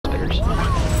spiders.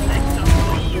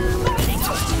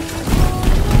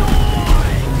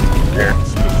 There.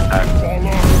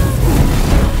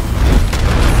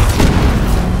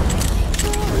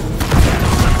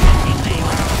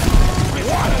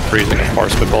 Freezing a far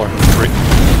spitballer.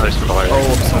 Another spitballer. Oh,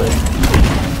 I'm sorry.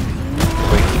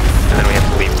 Wait, and then we have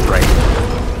to leave right.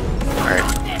 Alright.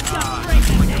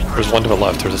 There's one to the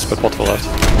left, there's a spitball to the left.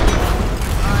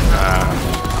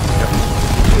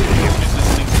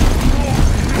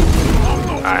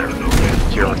 I don't know.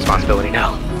 It's your responsibility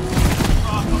now.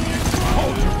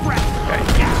 Okay.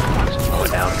 Just pull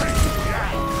it down.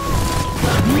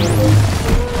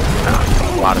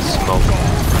 A lot of smoke.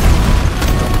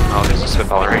 Oh, there's a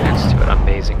spitballer right next to it.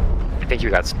 Amazing. I think you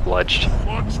got spludged in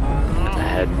the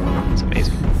head. It's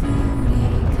amazing.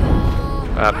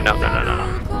 No.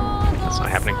 That's not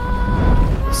happening.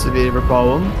 Severe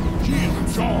problem.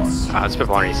 The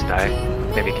spitballer needs to die.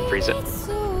 Maybe you can freeze it.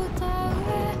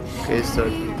 Okay, so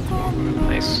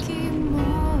Nice.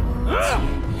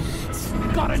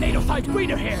 Got a natal-side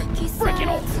breeder here! Freaking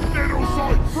old!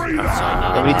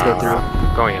 yeah, we need to go through.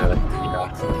 Going into the...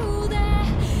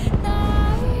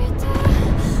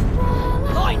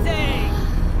 Lighting!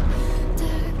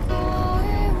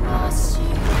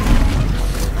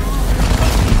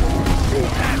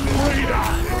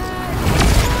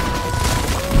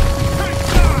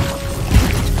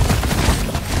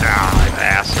 Ah,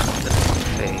 ass in the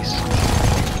face.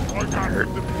 That hurt.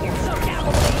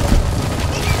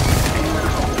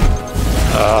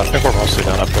 I think we're mostly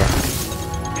done up there.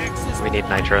 We need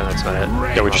nitro, that's about it.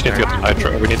 Yeah, we just need to get the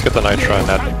nitro. We need to get the nitro and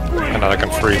then I can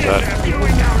freeze that.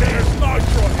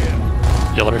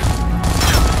 Yeah, let me...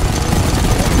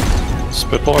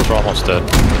 Spitballers are almost dead.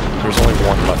 There's only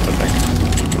one left, I think.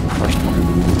 First one.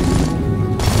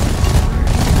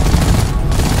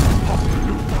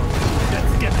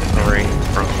 Ring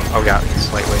from... Oh god,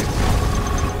 slight wave.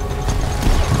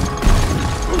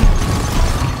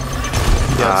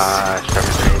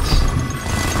 Trevor grenades.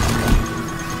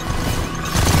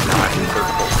 Not in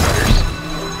vertical spreaders.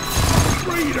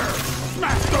 Breeder!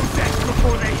 Smash those decks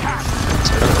before they hatch!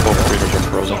 Both breeders are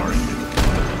frozen.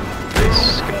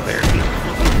 Nice, good there.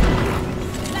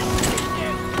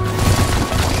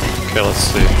 Okay, let's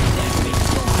see.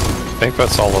 I think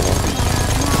that's all of them.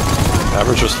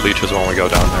 Average just leeches when we go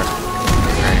down there.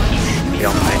 Alright, need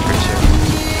all the nitro too.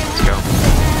 Let's go.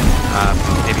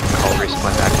 Maybe call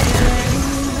resupply back in here.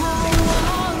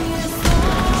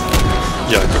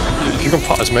 Yeah, if you can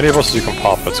pop, as many of us as you can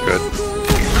pop, that's good.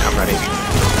 I'm ready.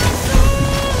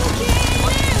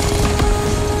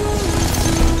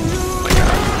 Oh my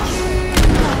god.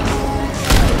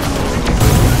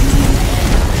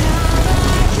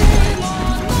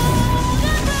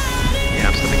 Yeah,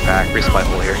 I'm stepping back. Resupply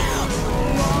hole here.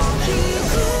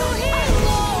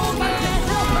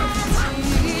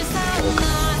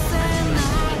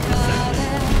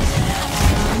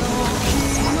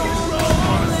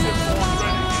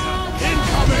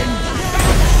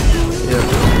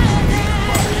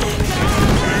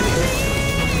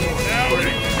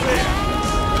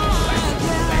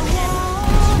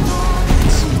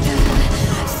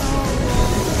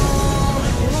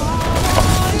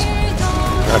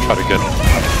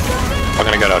 I'm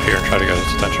gonna get out here and try to get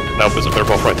his attention. Nope, they're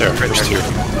both right there. There's two.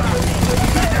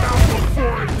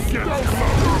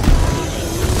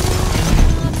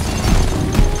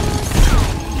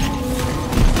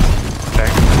 Okay.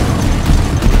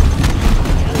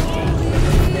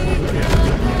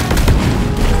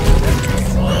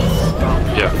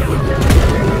 Yeah.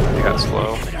 They got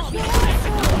slow.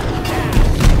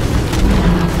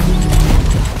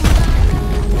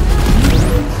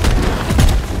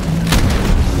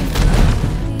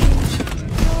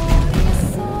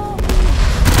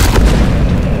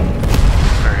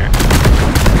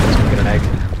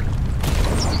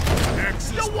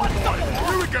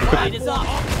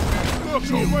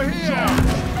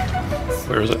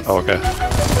 Where is it? Oh, okay.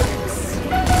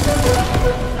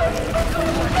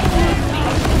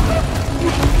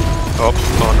 Oh,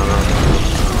 no.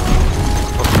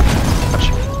 Oh, touch.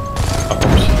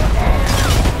 Oops.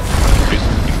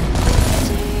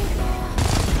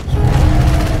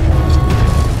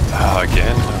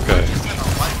 Again? Okay.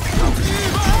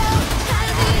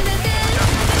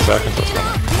 Go back into the tunnel.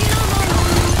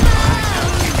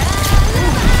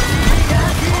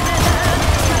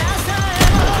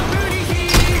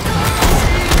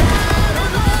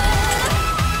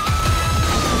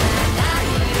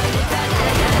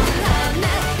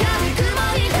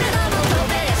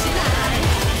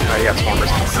 You got swarmers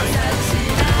coming.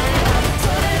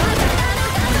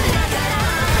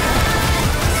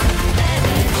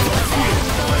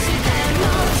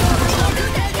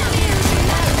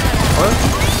 To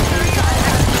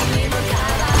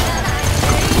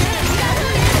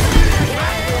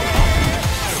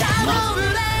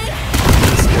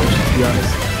be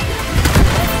honest.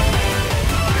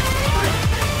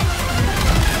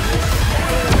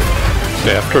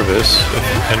 Okay, after this, if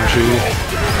NG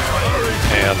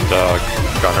and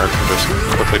Gunner can just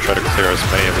quickly try to clear as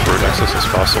many of the brood nexus as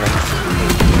possible.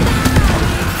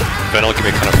 Then it'll give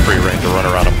me kind of free reign to run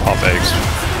around and pop eggs.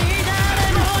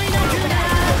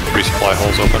 Resupply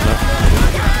holes open now.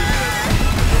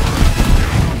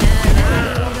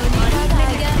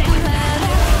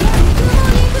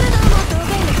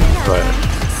 Right.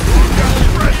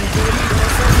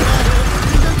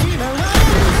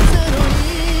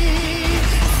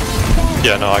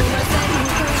 Yeah, no, I can.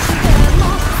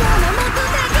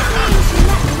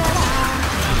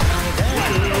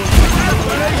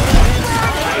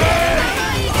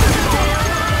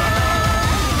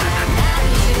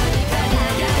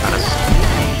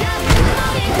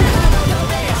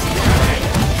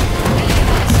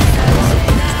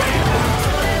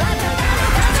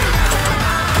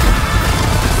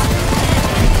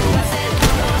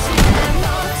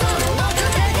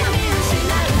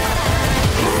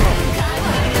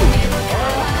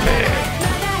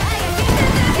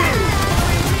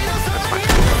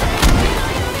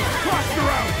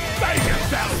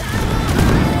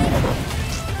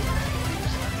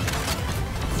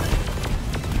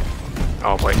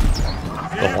 Oh boy.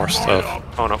 A little more stuff.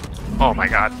 Oh no. Oh my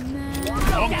god.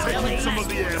 I'm taking some of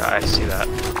the air. I see that.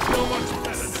 So much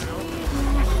better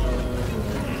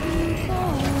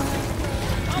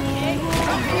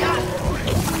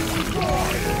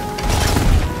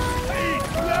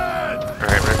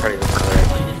Alright, I'm gonna try to go for another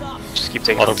egg. Just keep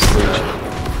taking Auto out some broods.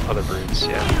 other broods,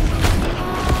 yeah.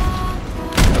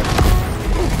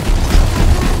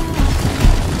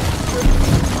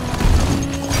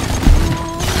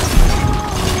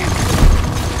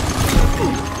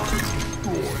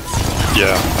 Yeah,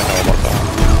 I know about that.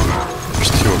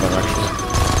 There's two of them actually.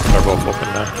 They're both open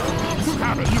now.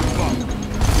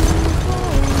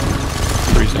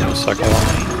 Freezing the second one.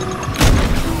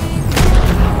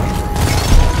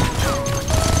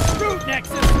 Root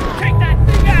nexus! Take that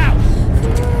thing out!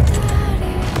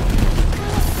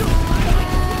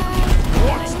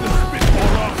 Watch the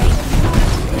spitballers!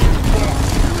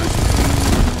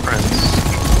 Friends.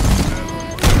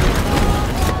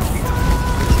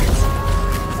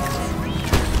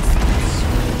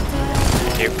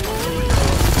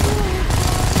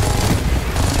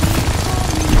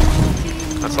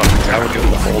 That's a lot of I would do the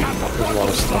hold. There's a lot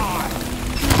of stuff.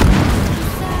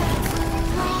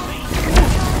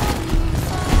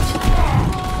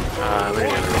 We're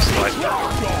gonna resupply.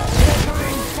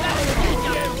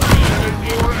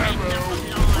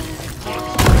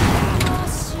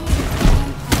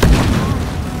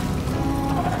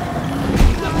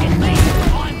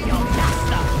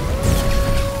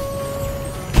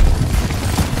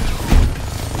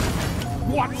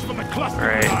 Watch for the cluster!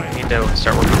 Alright, we need to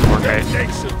start working with morkite.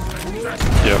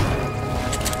 Yep.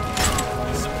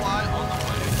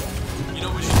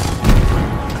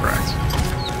 Correct.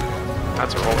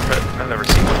 That's a roll with it. I've never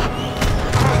seen one.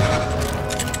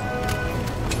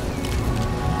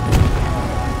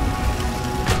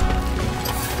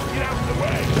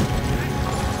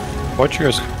 Why'd you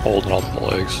guys hold and I'll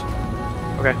pull eggs?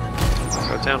 Okay. Let's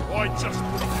go down. I just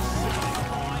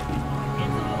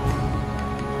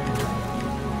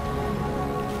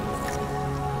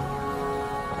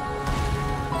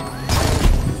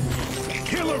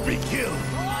kill or be killed!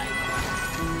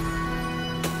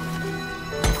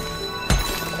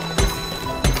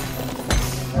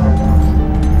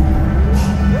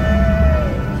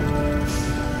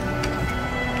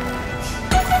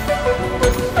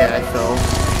 Yeah, I fell.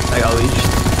 I got leeched.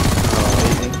 Oh,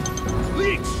 amazing.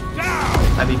 Leech down!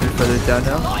 I'm even further down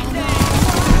now.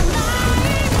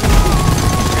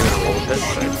 You're gonna roll with it,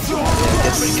 but Yeah, I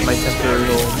guess this is my temporary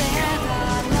roll.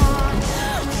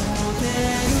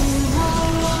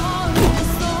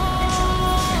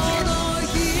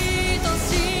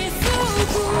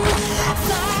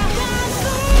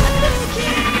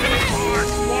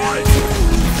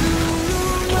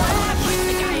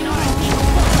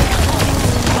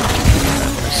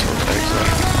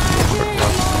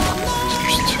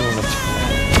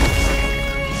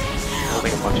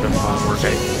 holding a bunch of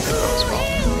morkite as well.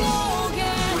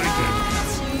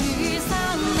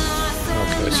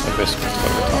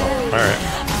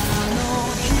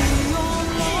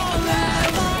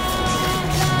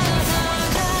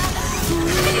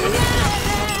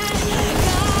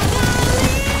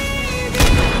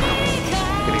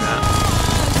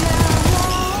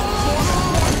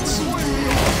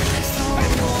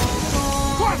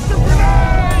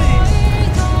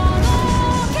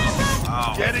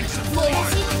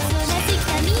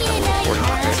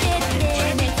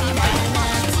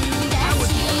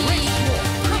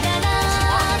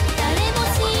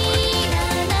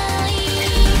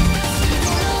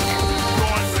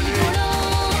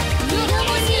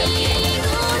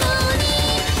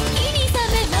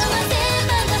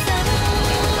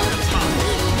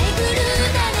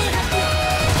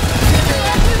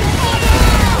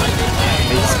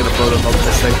 load them up in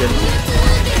a second.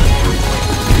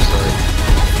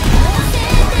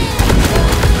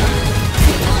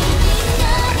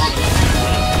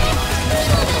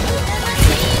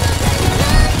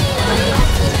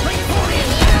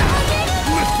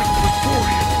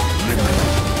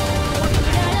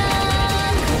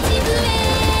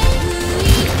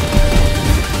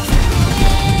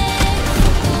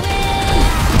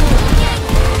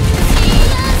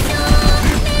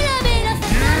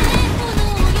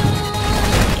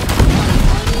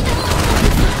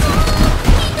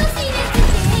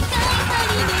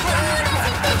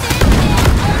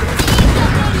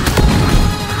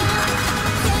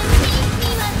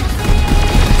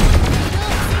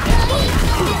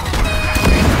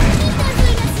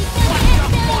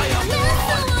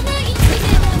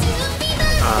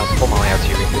 Pull Molly out to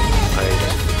you.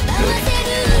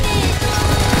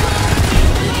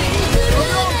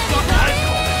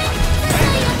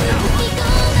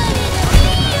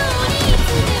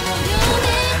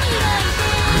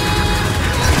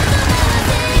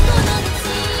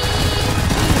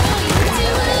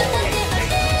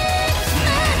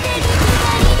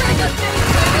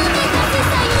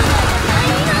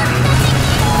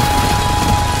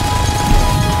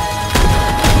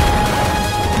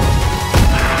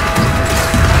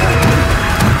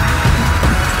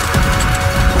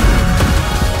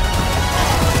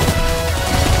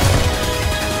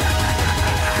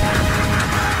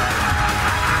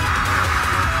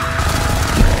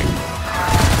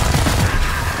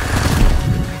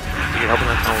 Helping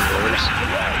us on rollers.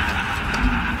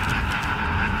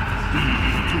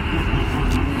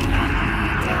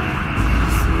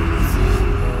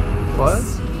 What?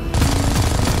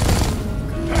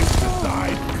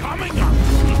 Pesticide coming up.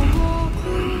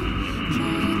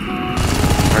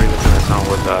 Already looking us on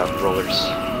with rollers.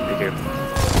 They do.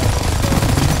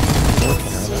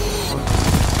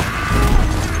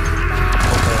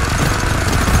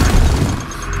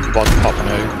 About to pop an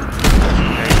egg.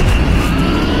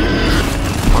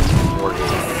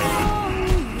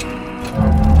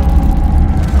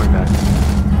 Going back.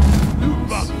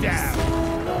 Bug down.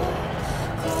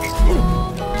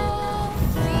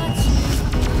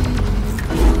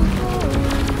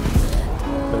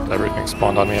 Everything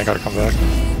spawned on me, I gotta come back.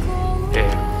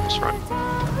 Yeah, just run.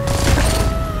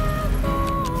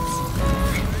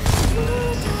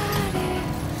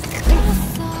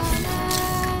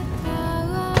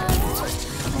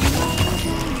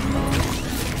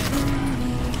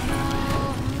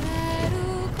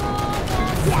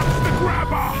 Watch the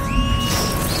grabber.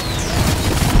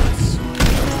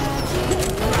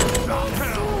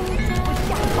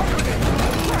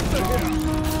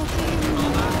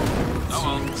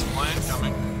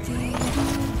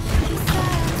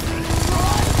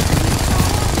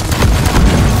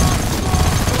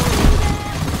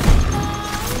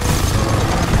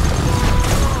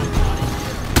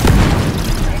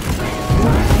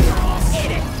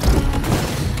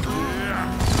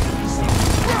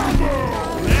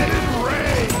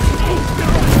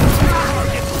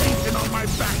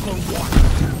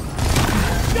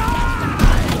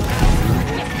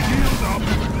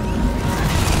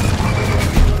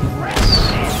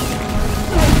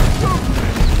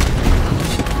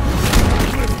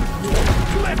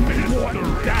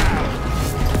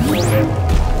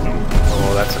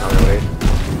 Oh, that's another way.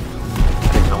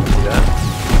 Didn't know we'd do that.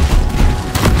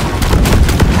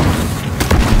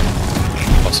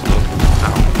 Possible.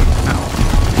 Ow. Ow.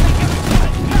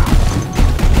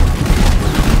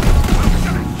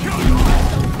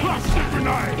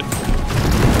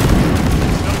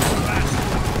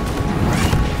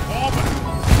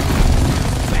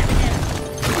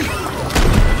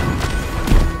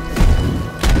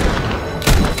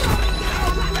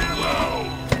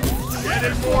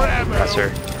 Compressor.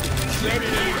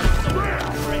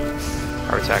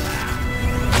 Power attack.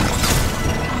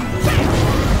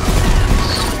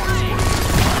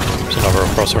 There's another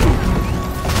oppressor.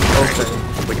 Okay.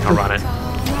 We can run it.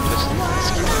 Just keep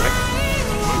moving.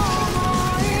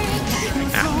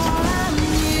 Ah.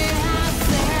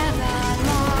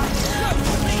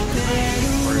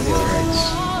 Where are the other eggs?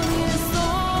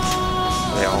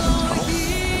 Are they all in the tunnel?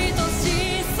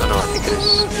 Oh no, I think there's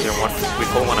one. We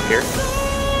pull one up here.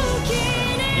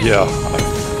 Yeah,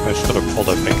 I should have pulled,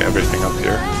 I think, everything up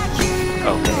here.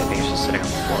 Oh, okay, I think it's just sitting on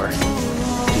the floor.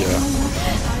 Yeah.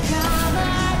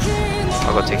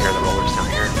 I'll go take care of the rollers down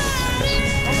here.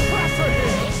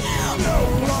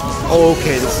 Oh,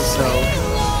 okay, this is so.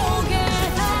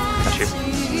 Got you.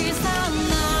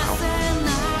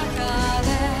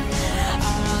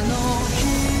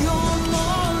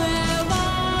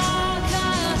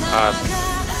 Ow.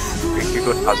 You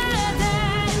go to positive.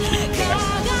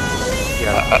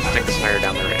 Yeah, stick the snare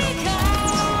down the rail.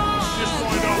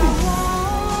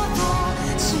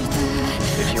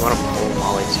 If you want to pull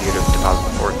Molly to you to deposit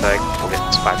the fourth egg, we'll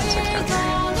get 5 and 6 down here.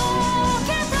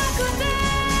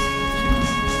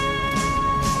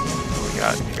 What we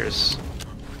got? Here's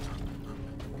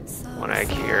 1 egg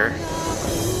here.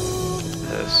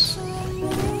 This.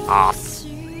 Ah.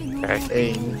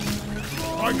 Okay.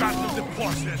 I got the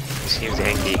deposit. Seems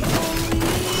hanky.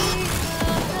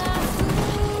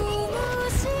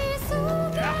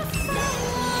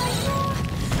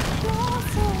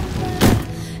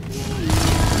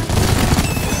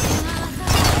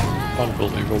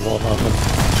 Unbelievable what happened.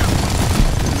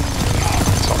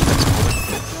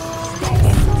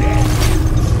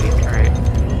 Alright.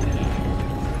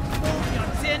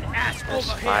 There's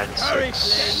 5 and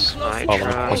 6.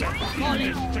 Nitra.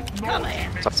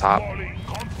 It's up top.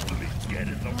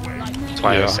 That's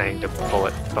why I was saying to pull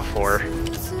it before,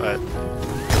 but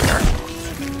here we are.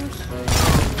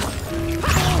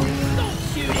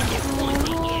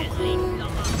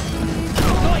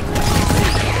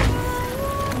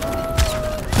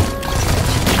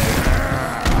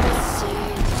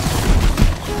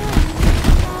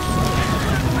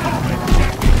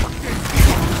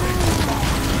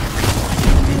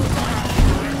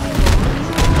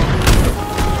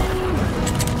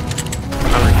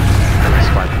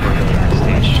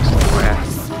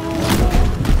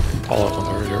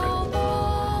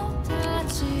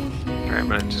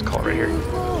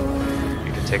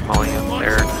 Take Molly up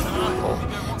there. Cool.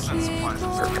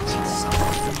 Perfect.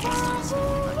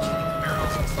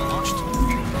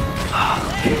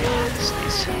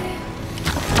 Sneeze.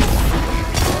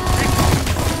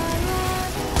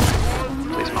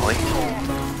 Please, Molly.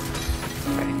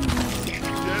 Okay.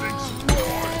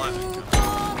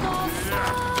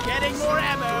 Getting more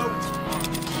ammo.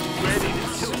 Ready to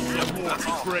kill some more.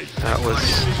 That was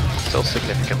still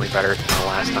significantly better than the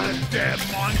last time. Damn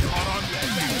mon caught on.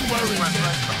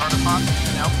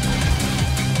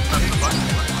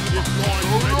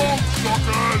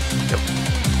 Yep.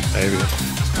 Maybe.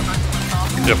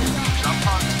 Yep.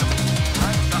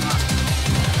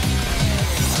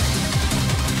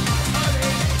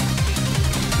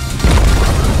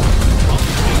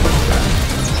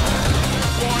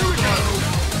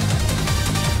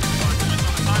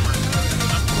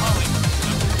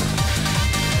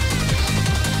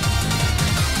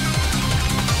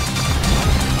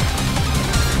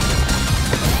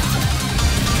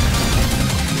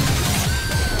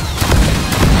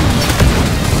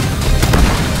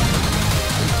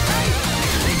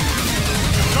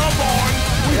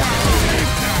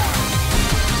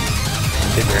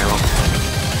 Take your ammo.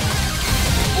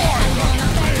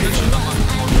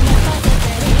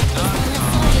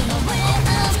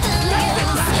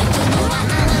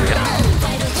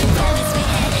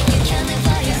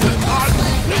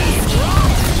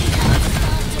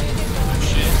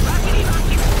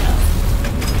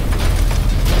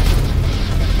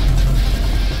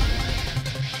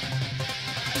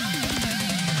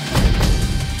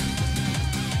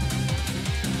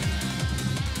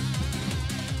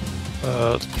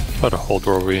 Try to hold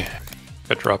where we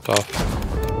get dropped off.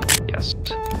 Yes.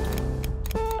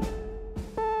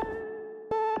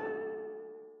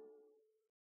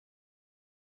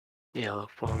 Yeah,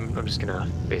 well, I'm just gonna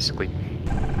basically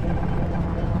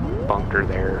bunker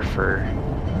there for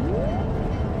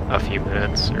a few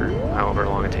minutes, or however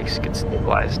long it takes to get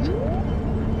stabilized.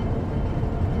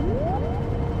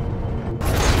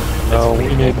 No,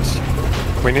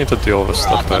 we need to deal with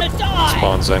stuff that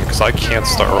spawns in, because I can't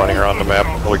start running around the map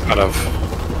until we kind of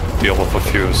deal with a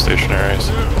few stationaries.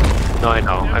 No, I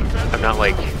know. I'm not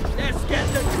like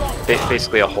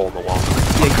basically a hole in the wall.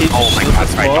 Yeah, Oh my god,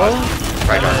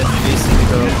 right on. Basically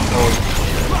go hold.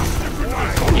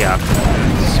 Yeah.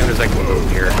 As soon as I can move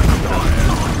here, I'm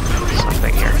gonna do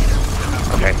something here.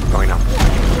 Okay, going up.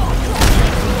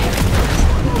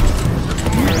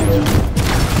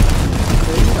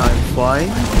 I'm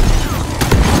flying.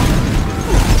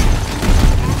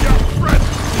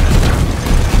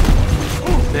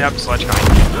 Yep, sledge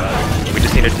coming. We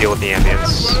just need to deal with the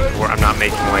ambience. Where I'm not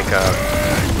making like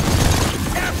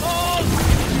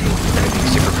anything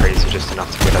super crazy, just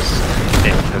enough to get us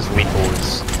in, because lethal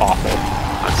is awful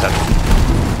on 7.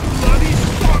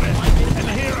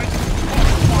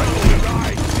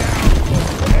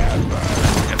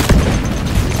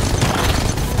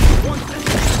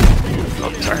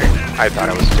 Oh, sorry. I thought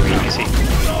I was doing easy.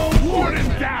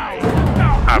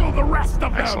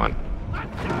 Excellent.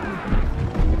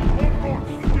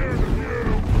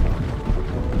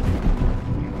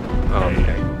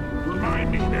 Okay. Remind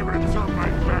me never to turn my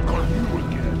back on you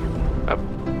again.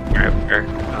 Alright.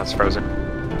 Now it's frozen.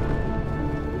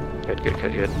 Good, good,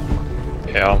 good, good.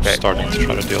 Yeah, I'm starting to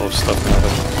try to deal with stuff now.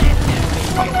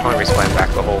 I'm gonna resupply back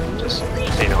the hole, just so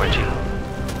you know, NG.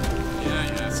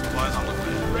 Yeah, supplies on the way.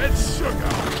 Red sugar!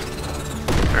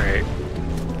 Alright.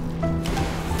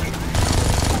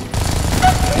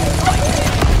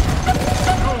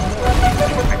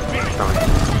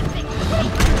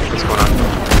 What's going on?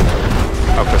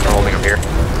 Oh, because we're holding him here.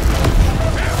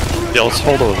 Yeah, let's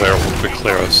hold over there once we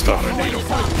clear out stuff.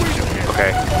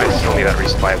 Okay, I still need that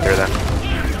resupply up there then.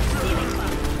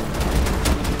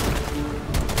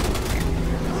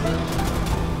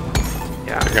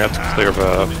 Yeah. You're gonna have to clear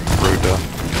the road though.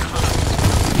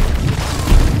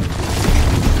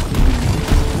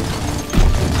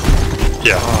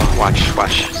 Yeah. Watch.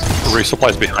 The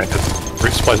resupply's behind it.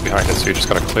 Resupply's behind it, so you just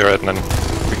gotta clear it and then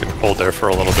we can hold there for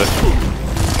a little bit.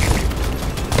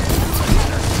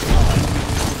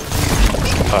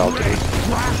 Pile to eat.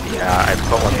 Yeah, I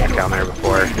put one back down there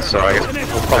before, so I guess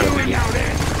we'll probably be.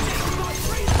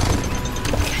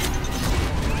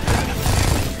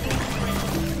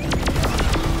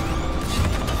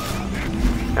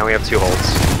 Now we have 2 holds.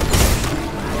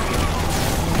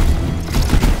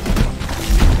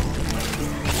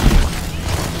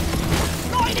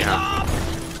 Yeah.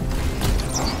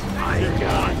 Oh my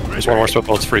god. There's one more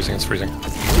spitball, it's freezing, it's freezing.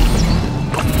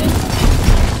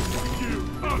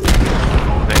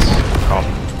 Nice. Oh.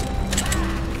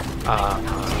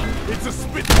 It's a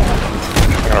spitball!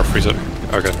 I'm gonna freeze it.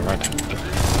 Okay, never mind.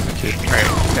 Thank you. Alright,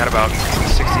 we got about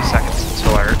 60 seconds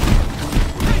until our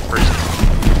first.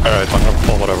 Alright, I'm gonna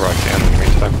pull whatever I can in the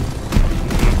meantime.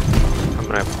 I'm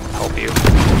gonna help you a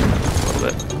little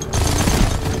bit.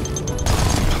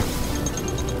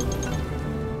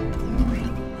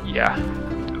 Yeah.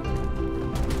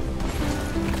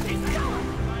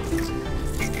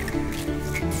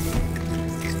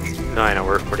 No, I know,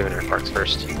 we're doing aquarqs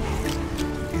first.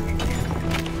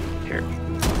 Here.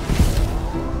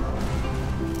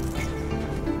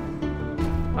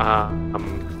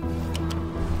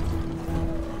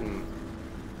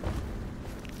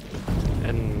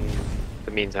 In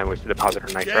the meantime, we should deposit our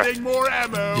nitro. Getting more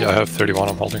ammo! Yeah, I have 31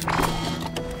 I'm holding.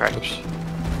 Right. Oops.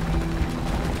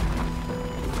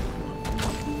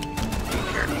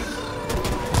 Here.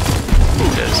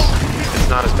 It's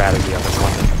not as bad as the other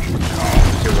one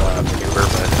to maneuver,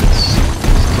 but it's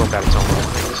still got its own little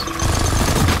things.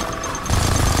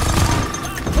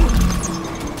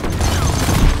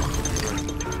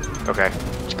 Okay,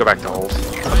 let's go back to holes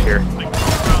up here.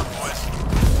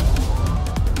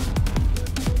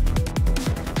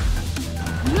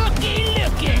 Looky!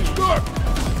 Look!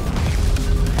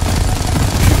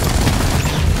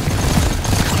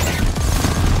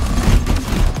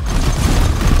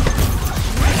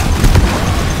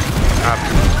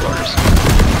 Explorers.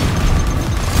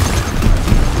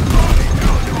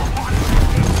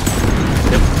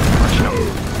 Yep, watching them.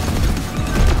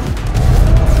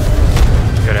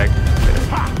 Good egg.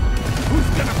 Who's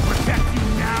gonna protect you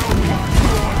now?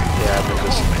 Yeah, then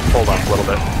just hold off a little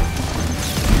bit.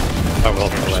 I will, I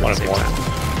just wanted one.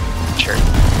 Sure.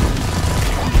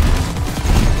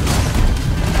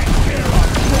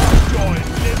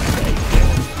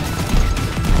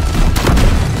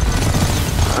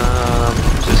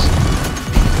 Just...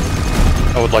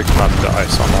 I would like to not die,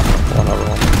 so I'm not gonna pull another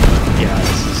one. Yeah,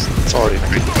 It's already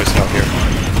pretty close out here.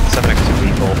 7x2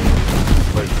 lethal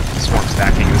with swarm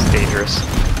stacking is dangerous.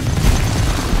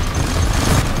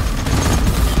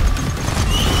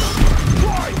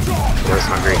 I was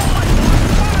hungry.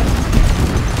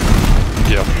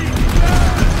 Yeah.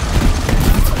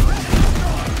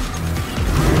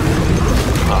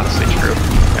 Honestly true.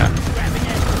 Yeah.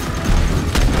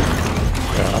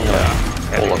 Yeah, I'm gonna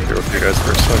pull up here with you guys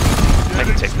for a sec. I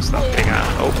can take this stuff. Hang on.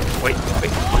 Oh, wait.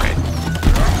 Okay.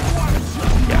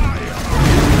 Yeah.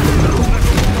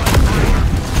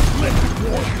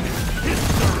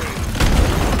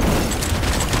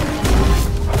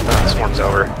 Swarm's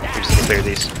over. We just need to clear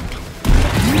these.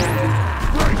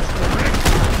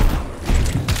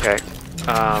 Okay.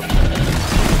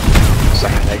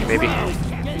 Second egg, maybe?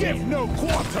 Give no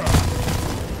quarter!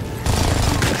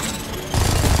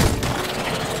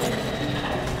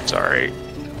 Sorry.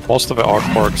 Most of the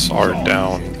aquarqs are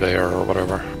down there or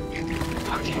whatever.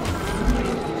 Fuck you.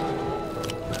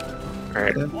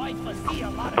 Alright. I'm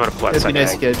gonna pull that That'd be second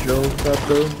nice egg. schedule,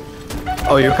 though.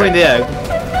 Oh, you're playing the egg.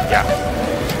 Yeah.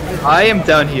 I am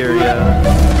down here, yeah.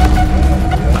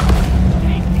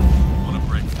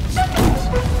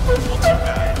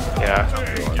 Yeah.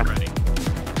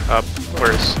 Up.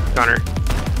 Where's Gunner?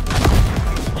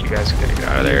 You guys gotta get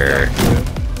out of there.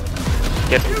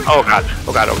 Get. Oh god.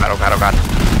 Oh god. Oh god. Oh god. Oh god.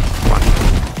 Come on.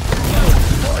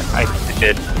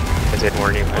 did. I did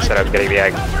warn you. I said I was getting the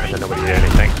egg, and then nobody did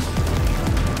anything.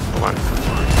 Hold on.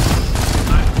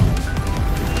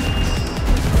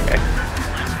 Okay.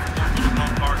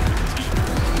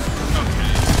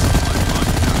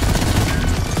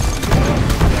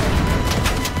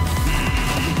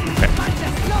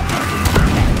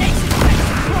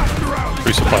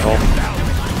 Resupply home.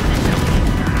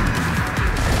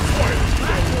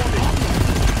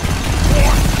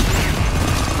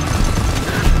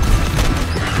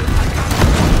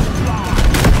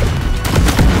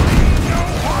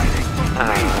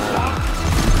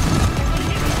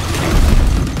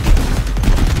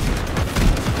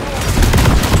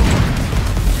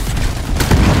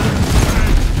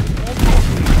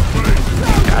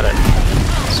 Got it.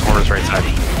 Swarm's right side.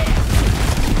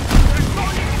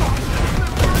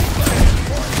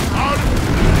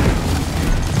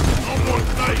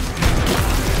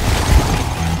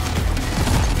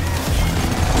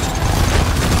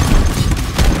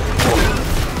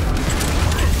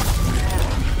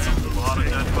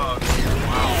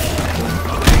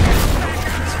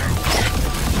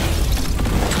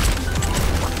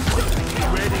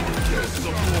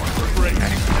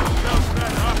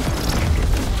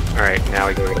 Alright, now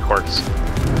we go to aquarqs.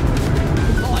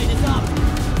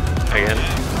 Again.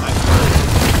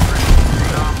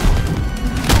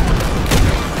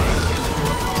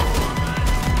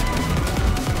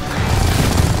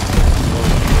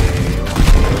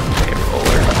 Okay,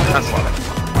 roller. That's a lot of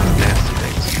nasty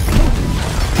things.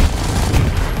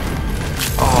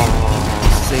 Oh.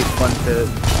 Safe fun pit.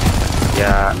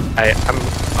 Yeah, I'm.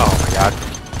 Oh my god.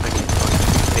 I need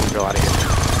to drill out of here.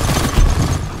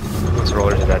 Once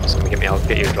rollers are dead, just gonna get me. I'll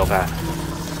get you a drill path.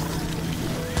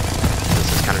 This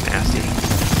is kind of nasty.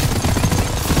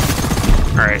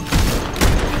 Alright.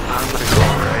 I'm gonna go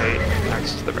right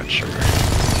next to the red sugar.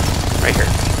 Right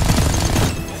here.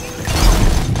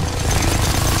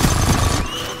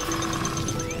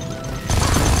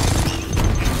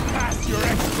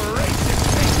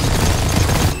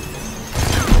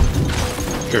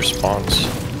 Here spawns.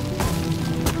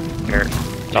 Here.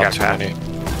 You Not got too path. many.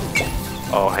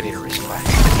 Oh, I need a resupply.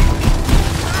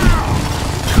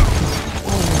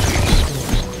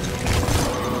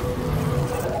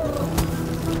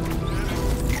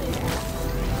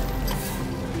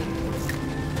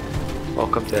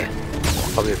 Welcome to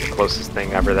probably the closest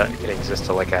thing ever that it exists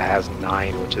to like a has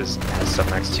 9, which is has stuff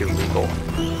next to legal.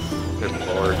 Good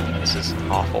lord, this is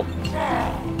awful.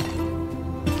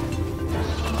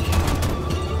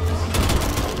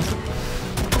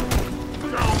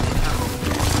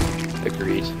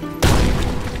 Agreed.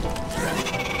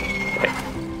 Okay.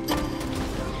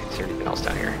 Is there anything else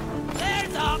down here?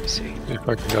 Let's see. See if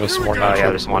I can get us some more Oh yeah, nitro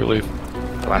there's before one. we leave.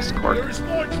 The last cord. There's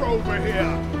nitro over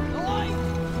here.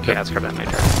 Okay, let's grab that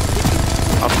nitro.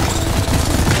 Up.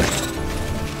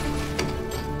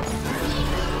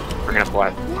 We're gonna fly.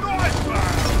 What I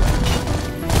found!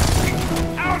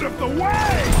 Out of the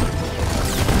way!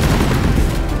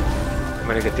 I'm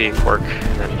gonna get the aquarq,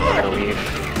 and then we're gonna leave.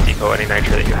 Depot any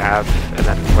nitro that you have, and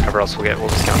then whatever else we'll get, we'll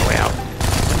just get on the way out.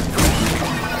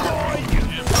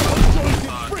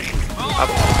 Up.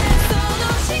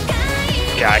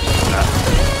 Yeah, I can do that.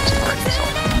 Sorry, so.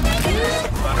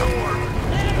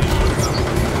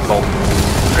 Boom.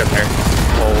 Good there.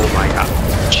 Oh my god.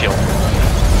 Chill.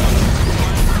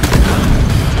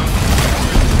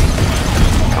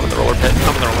 Come in the roller pit.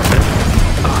 Come in the roller pit.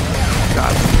 Oh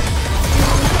god.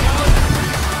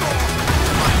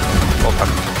 Well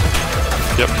done.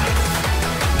 Yep.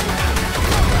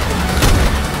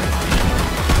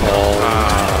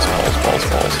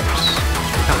 Balls.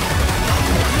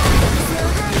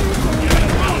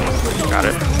 Got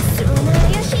it.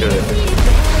 Good.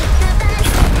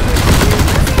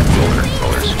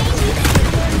 Rollers.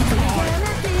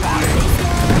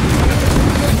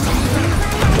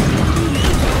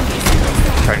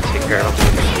 Try to take care of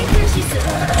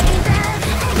them.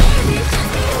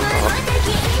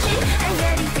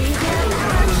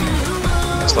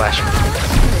 Slash.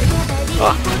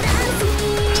 Ah.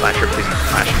 Slasher, please.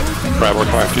 Slash. Brad, we're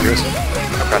coming after you guys.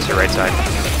 Across your right side.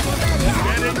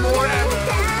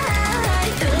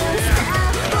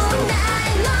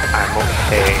 I'm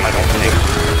okay, I don't think.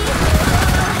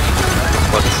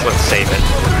 Let's save it.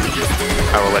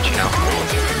 I will let you know.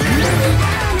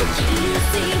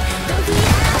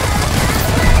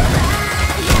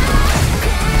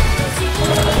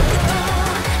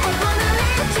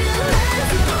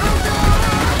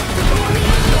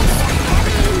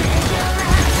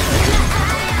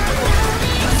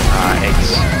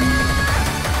 Eggs.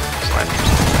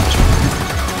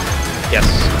 Yes. Yes.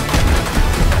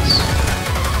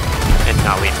 And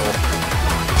not lethal.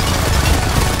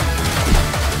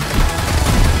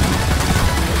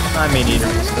 I may need it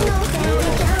still.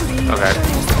 Okay.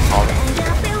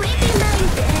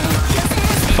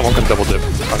 Someone can double dip.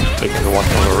 I'm taking the one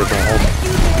from the original hold.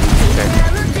 Okay.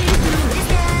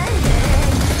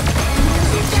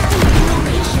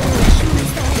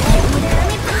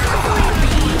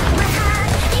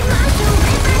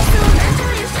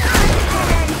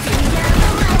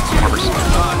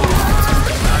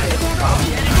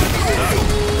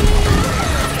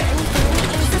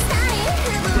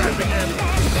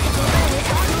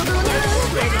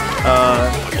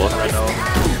 I don't know.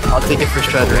 I'll take it for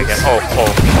Shredder again.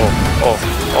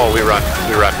 Oh, we run.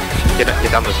 Get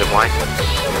down the zip line.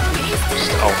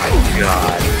 Oh my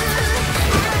god.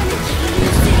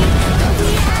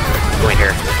 Go in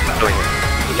here. Go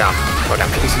down.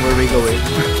 This is where we go in.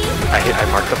 I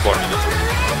marked the floor.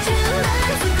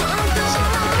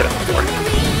 Get on the floor.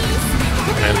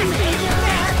 And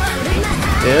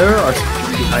There are some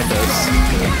people behind us.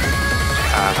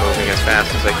 Moving as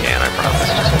fast as I can, I promise.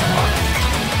 Just hold on.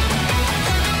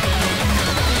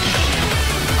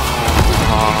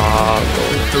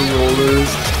 The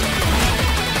rollers.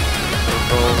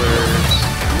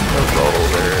 The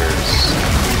rollers.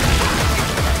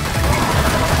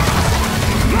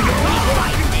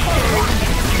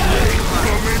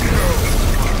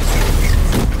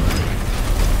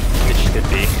 It should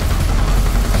be.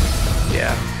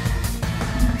 Yeah.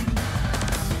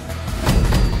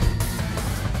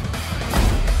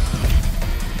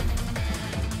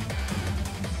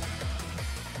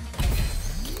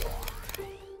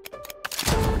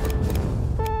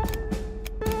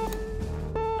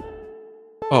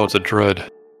 oh, it's a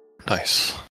dread.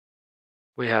 Nice.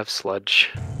 We have sludge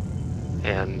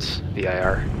and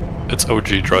VIR. It's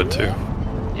OG dread too.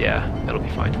 Yeah, it'll be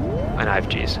fine. And I have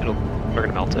G's. We're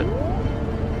gonna melt it.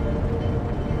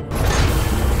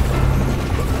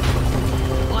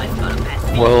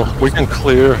 Well, we can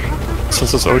clear.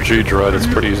 Since it's OG dread, it's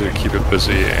pretty easy to keep it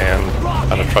busy and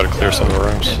kind of try to clear some of the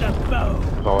rooms.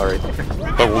 Well, alright.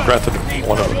 But we'll granted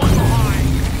one of them.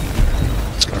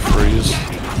 It's gonna freeze.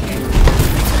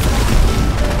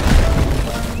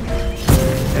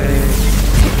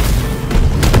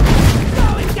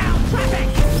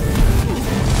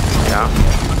 Yeah.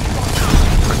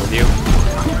 I'm with you.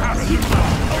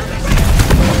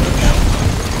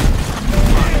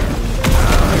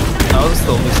 That was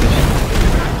the only station.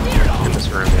 In this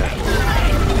room, yeah.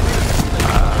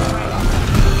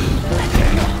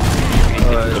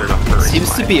 Good enough for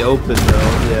Seems to be open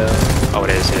though, yeah. Oh, it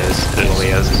is. It really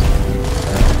is.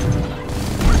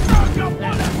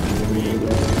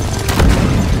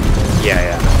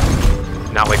 Yeah.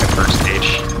 Not like a first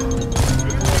stage.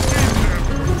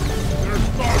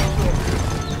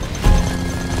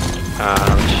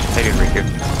 Maybe Riku.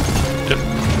 Yep.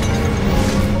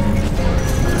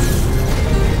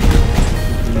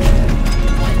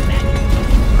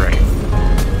 Great.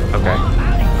 Okay.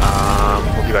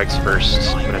 We'll do X first.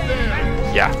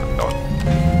 Yeah, I'm going.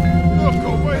 Look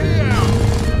over here!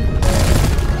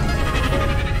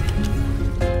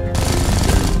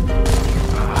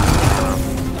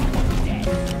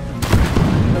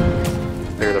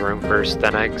 Clear the room first,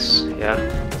 then eggs. Yeah.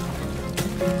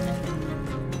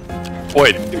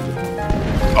 Wait.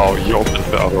 Oh, you opened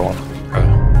the other one. Okay.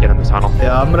 Get in the tunnel.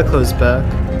 Yeah, I'm gonna close back.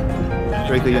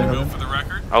 Riku, you know. For the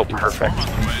record, Oh, perfect.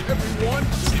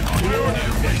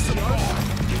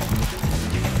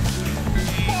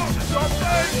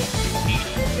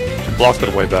 Blocked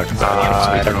it way back. So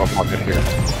I don't know if I'll get here.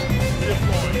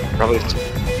 Probably.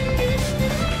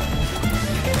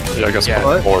 Yeah, I guess Yeah.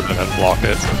 put forward and then block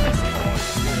it.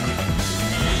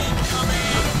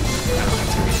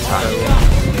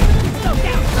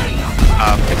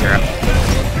 Pantera.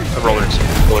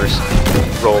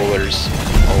 Rollers.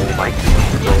 Oh my god.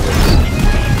 Rollers.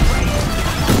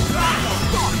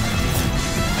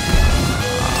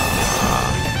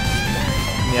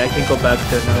 Yeah, I can go back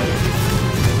there now.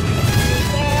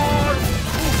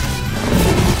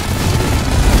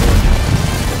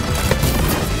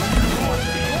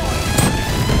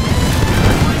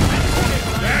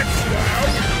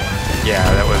 Yeah,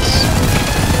 that was...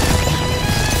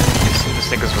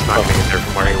 Snickers was not going to get there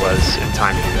from where he was in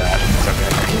time to do that. It's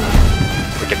okay.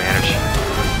 We can manage.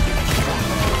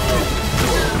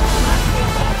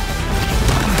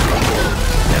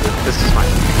 Yeah, this is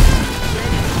fine.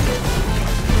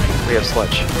 We have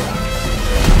sludge.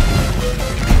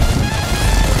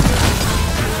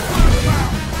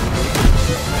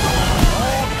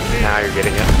 Now you're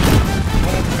getting it.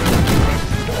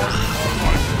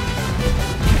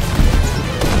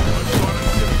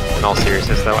 In all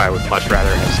seriousness though, I would much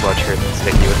rather have sludge here than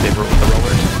sticky with the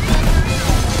rollers.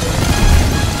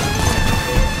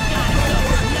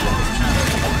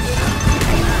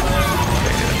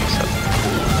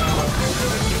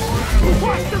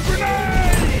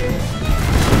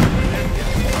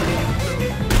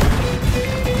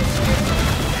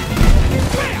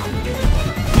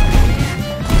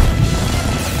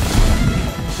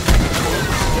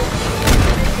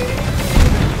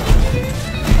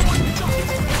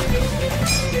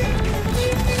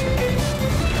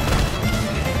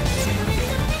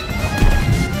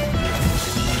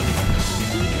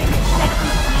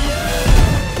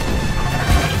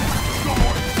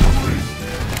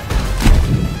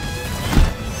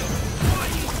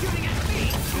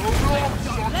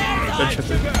 Good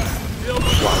tripper. A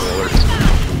lot of rollers.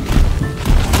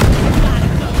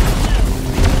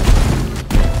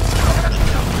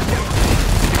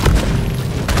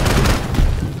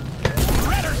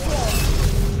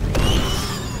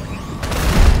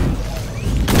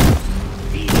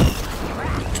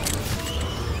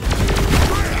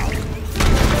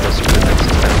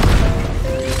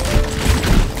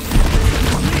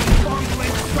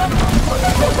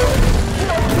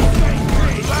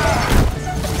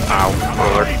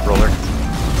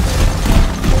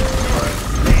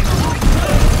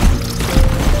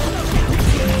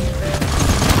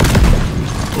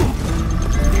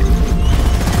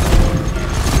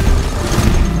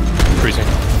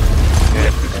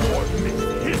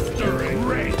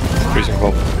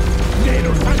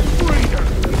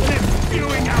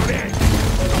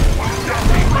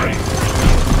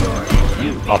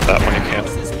 Not that one, you can.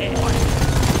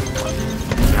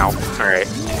 Ow. Alright.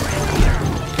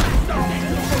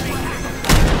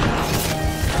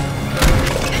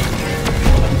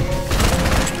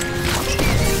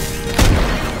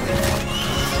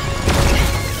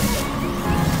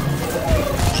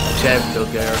 Jab build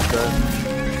guy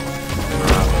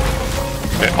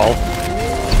Okay, all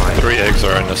 3 eggs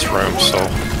are in this room, so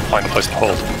find a place to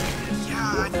hold. Yeah,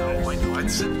 I know.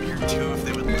 I'd sit here too if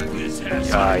they would let me.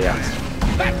 Yeah.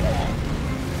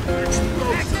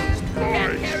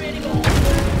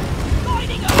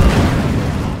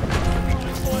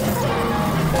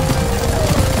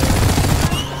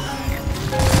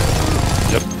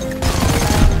 Yep.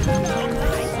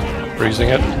 Freezing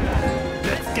it.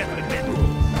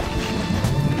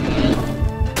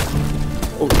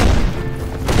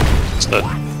 It's dead.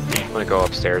 I'm gonna go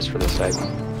upstairs for this side.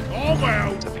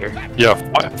 It's up here. Yeah,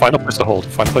 find a place to hold.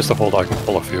 Find a place to hold, I can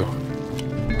pull a few.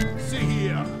 See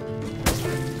here.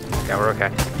 Yeah, we're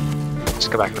okay.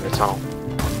 Just go back to the tunnel.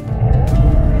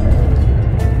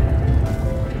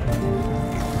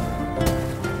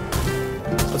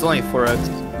 It's only 4 eggs.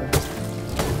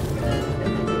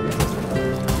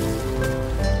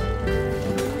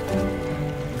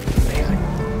 Amazing.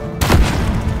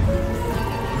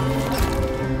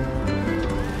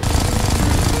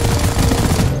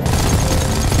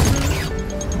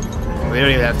 We don't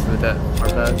even have to do that. Our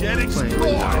bad. Getting Plenty.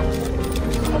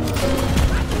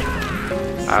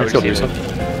 We Kill just need Lisa. to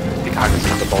be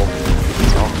cognizant of the bolt.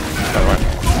 That's all. Alright.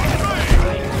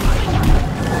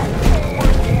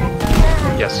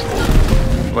 Yes.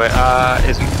 What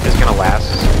is gonna last.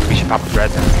 We should pop the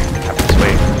dreads and have this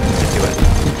way to do it.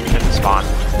 And spawn.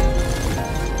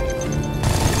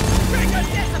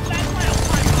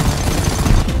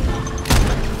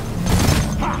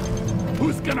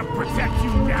 Who's gonna protect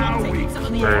you now?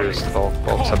 Where's the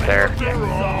bolts up there?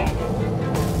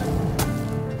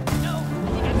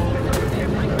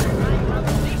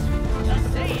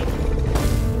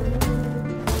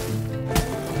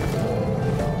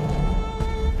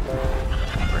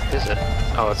 Where is it?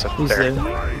 Oh, it's up Who's there. there?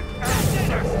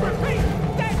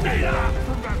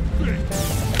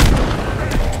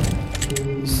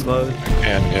 Slow.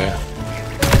 And yeah.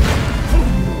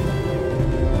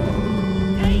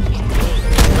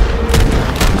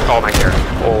 Oh my god.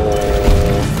 Oh,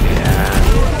 yeah.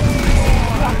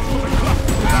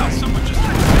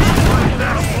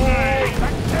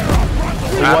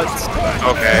 What?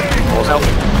 Okay. Well,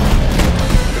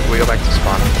 we go back to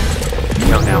spawn.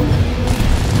 No, now.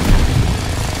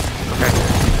 Okay.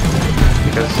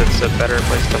 Because it's a better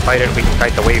place to fight it, we can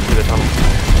fight the wave through the tunnel.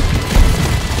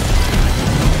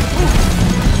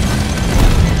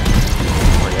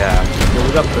 Oh yeah. Yeah,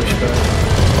 we got pushed back.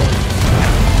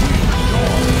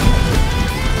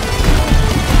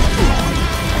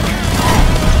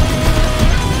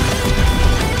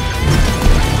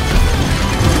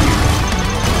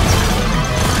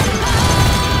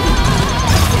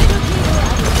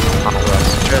 Tunnel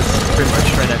rust. That's pretty much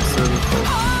right next to the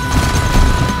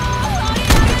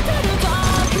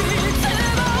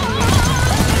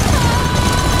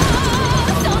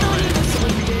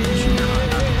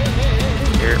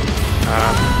Here.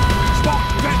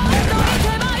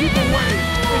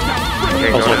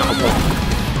 Okay, go now. Go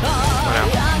now.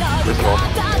 Visible.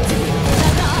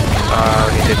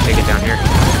 We need to take it down here.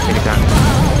 Take it down.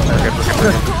 We're good, we're good,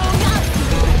 we're good.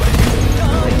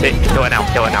 Kill it now,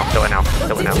 kill it now, kill it now,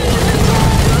 kill it now.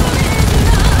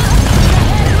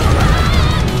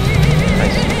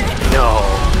 Nice. No.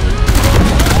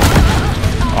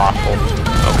 Awful.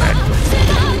 Okay.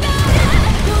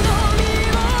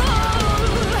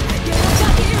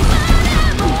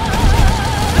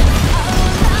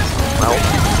 Well,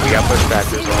 we got pushed back,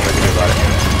 there's nothing we can do about it.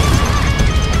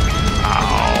 Ow.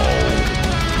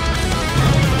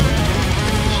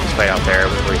 She's fight out there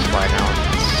with resupply now.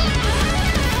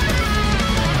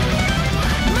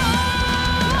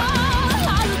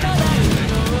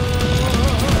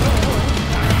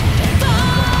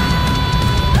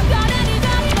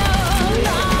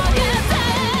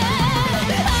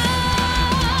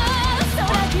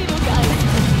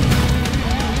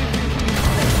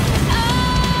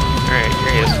 Alright, here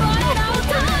he is.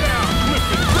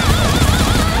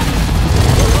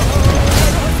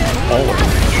 All of them.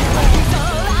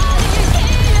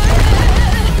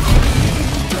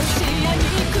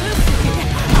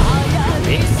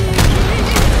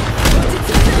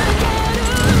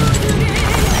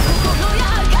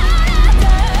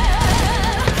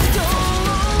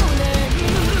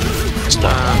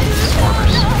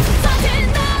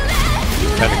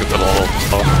 Kind of get all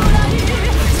stuff.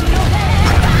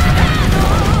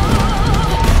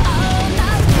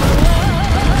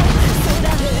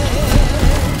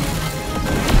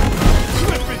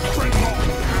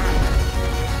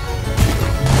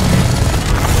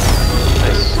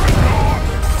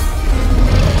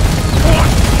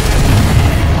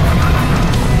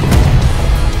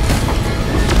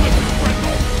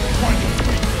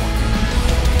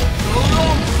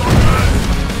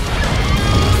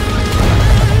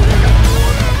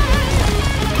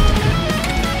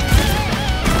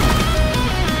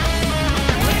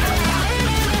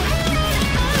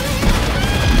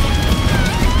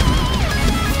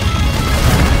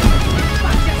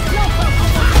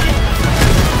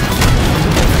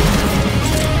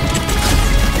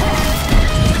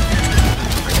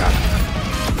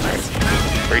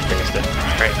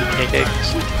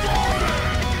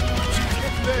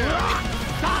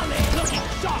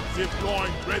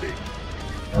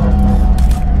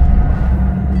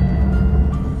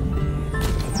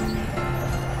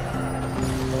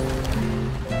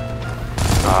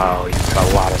 Oh, you've got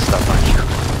a lot of stuff on you.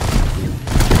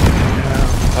 Yeah,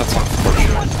 that's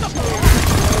unfortunate.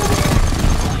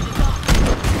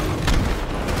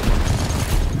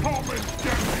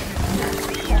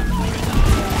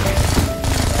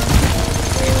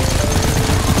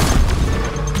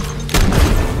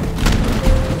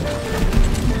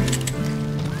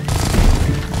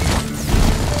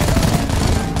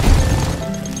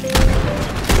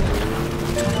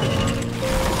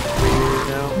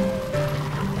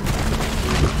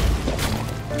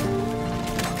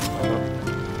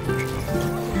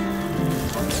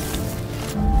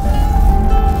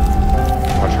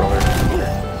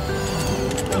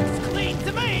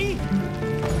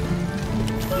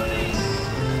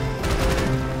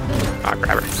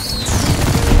 Grab her.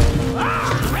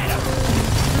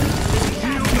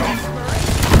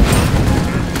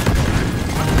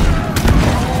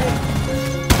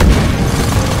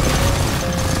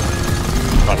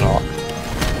 Oh no.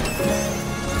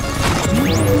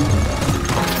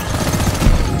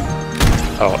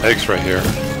 Oh, eggs right here.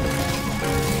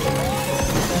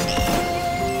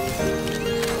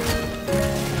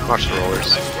 Watch the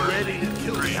rollers.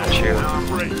 Got you.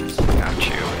 Got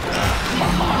you.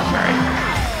 Alright.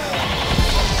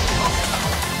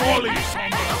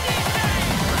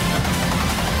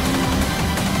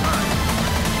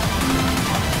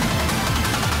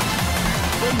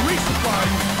 When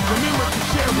resupplying, remember to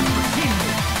share with your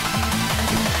teammates.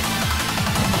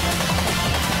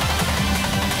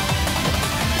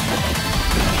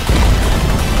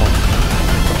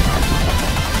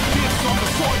 Hits on the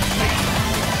side station.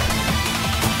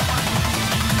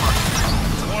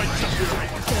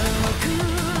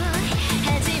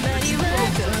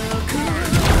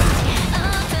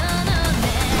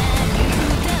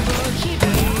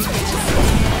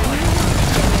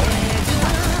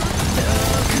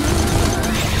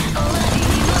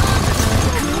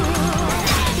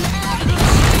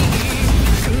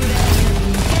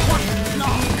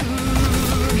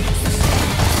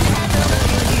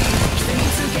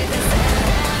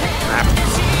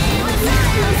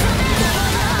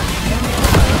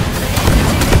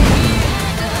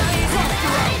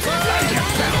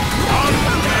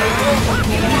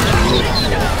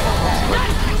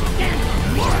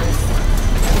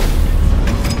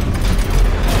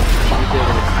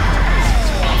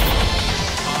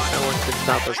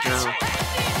 Stop us now.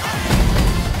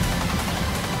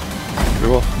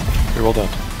 Very well done.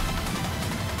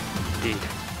 Indeed.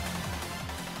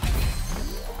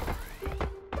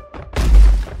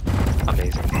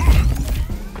 Amazing.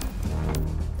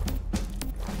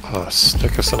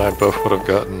 Snickus and I both would have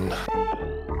gotten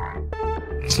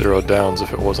 0 downs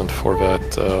if it wasn't for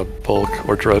that bulk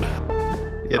or dread.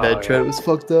 Yeah, that dread was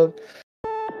fucked up.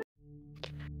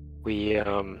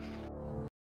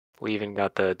 We even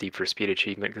got the deep for speed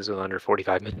achievement because it was under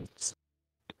 45 minutes.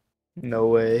 No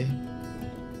way.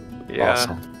 Yeah,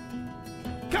 Awesome.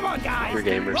 Come on, guys. you're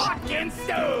gamers. Rock and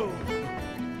stone.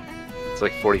 It's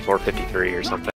like 44-53 or something.